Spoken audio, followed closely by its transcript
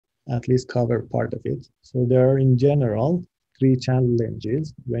at least cover part of it. So there are in general three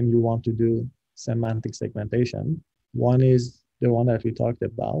challenges when you want to do semantic segmentation. One is the one that we talked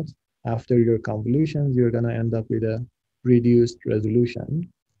about. After your convolutions, you're going to end up with a reduced resolution.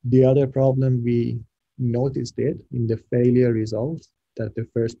 The other problem we noticed it in the failure results that the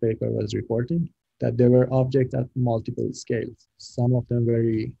first paper was reporting, that there were objects at multiple scales, some of them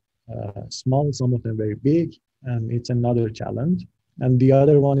very small, some of them very big, and it's another challenge. And the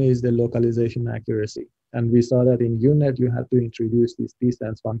other one is the localization accuracy. And we saw that in UNet, you had to introduce these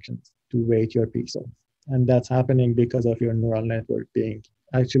distance functions to weight your pixels. And that's happening because of your neural network being,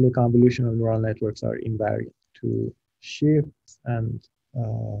 actually convolutional neural networks are invariant to shifts and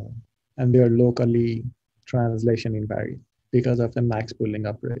they're locally translation invariant because of the max pooling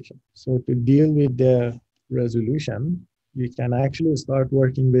operation. So to deal with the resolution, you can actually start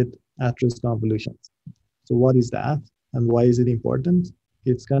working with Atrous convolutions. So what is that and why is it important?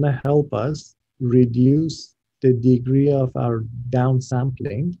 It's going to help us reduce the degree of our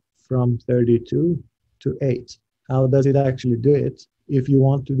downsampling from 32 to 8. How does it actually do it? If you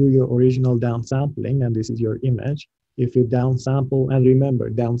want to do your original downsampling, and this is your image, if you downsample, and remember,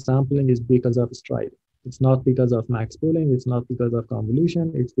 downsampling is because of striding. It's not because of max pooling, it's not because of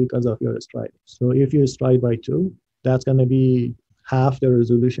convolution, it's because of your striding. So if you stride by 2, that's going to be half the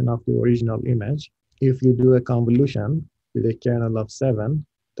resolution of the original image. If you do a convolution with a kernel of 7,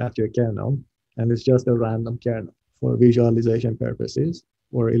 that's your kernel, and it's just a random kernel for visualization purposes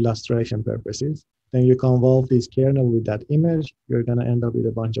or illustration purposes. Then you convolve this kernel with that image, you're going to end up with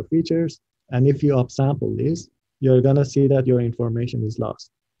a bunch of features. And if you upsample this, you're going to see that your information is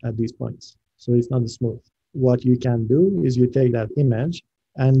lost at these points. So it's not smooth. What you can do is you take that image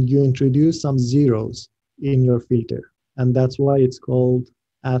and you introduce some zeros in your filter. And that's why it's called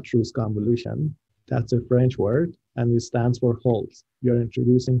Atrous convolution. That's a French word, and it stands for holes. You're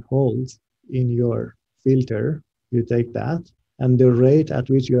introducing holes in your filter. You take that, and the rate at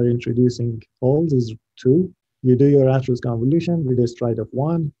which you are introducing holes is 2. You do your Atrous convolution with a stride of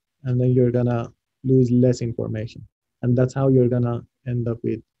 1, and then you're going to lose less information. And that's how you're going to end up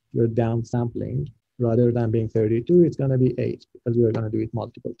with your downsampling. Rather than being 32, it's going to be 8 because you're going to do it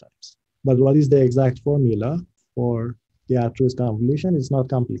multiple times. But what is the exact formula for the Atrous convolution? It's not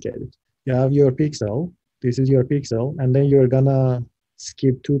complicated. You have your pixel. This is your pixel. And then you're going to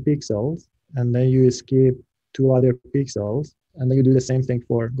skip 2 pixels. And then you skip 2 other pixels. And then you do the same thing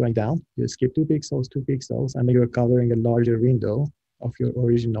for going down. You skip 2 pixels, 2 pixels, and then you're covering a larger window of your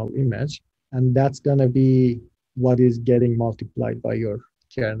original image. And that's going to be what is getting multiplied by your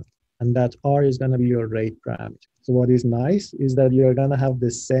kernel. And that R is going to be your rate parameter. So what is nice is that you're going to have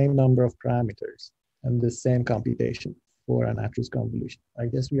the same number of parameters and the same computation for an Atrous convolution. I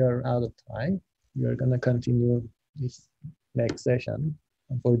guess we are out of time. We are going to continue this next session.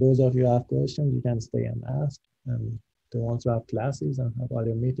 And for those of you who have questions, you can stay and ask. And the ones who have classes and have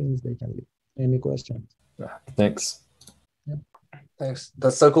other meetings, they can leave. Any questions? Thanks. Yeah. Thanks.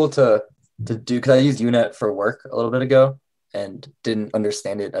 That's so cool to do, because I used UNet for work a little bit ago and didn't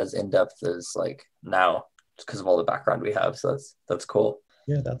understand it as in-depth as like now, just because of all the background we have. So that's cool.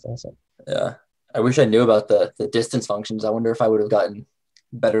 Yeah, that's awesome. Yeah. I wish I knew about the distance functions. I wonder if I would have gotten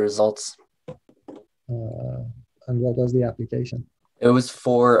better results. And what was the application? It was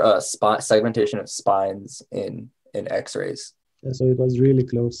for segmentation of spines in X-rays. Yeah, so it was really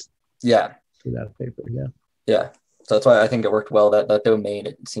close. Yeah. To that paper. Yeah. Yeah. So that's why I think it worked well. That domain,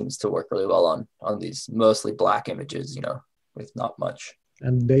 it seems to work really well on these mostly black images, with not much.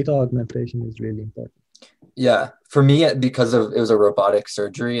 And data augmentation is really important. Yeah, for me, because it was a robotic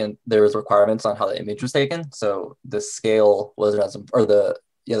surgery and there was requirements on how the image was taken. So the scale wasn't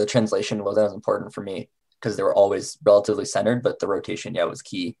the translation wasn't as important for me because they were always relatively centered, but the rotation, was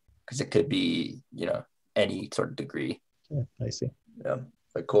key because it could be, any sort of degree. Yeah, I see. Yeah,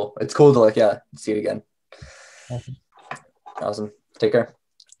 but cool. It's cool to see it again. Awesome. Awesome. Take care.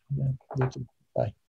 Yeah, you too. Bye.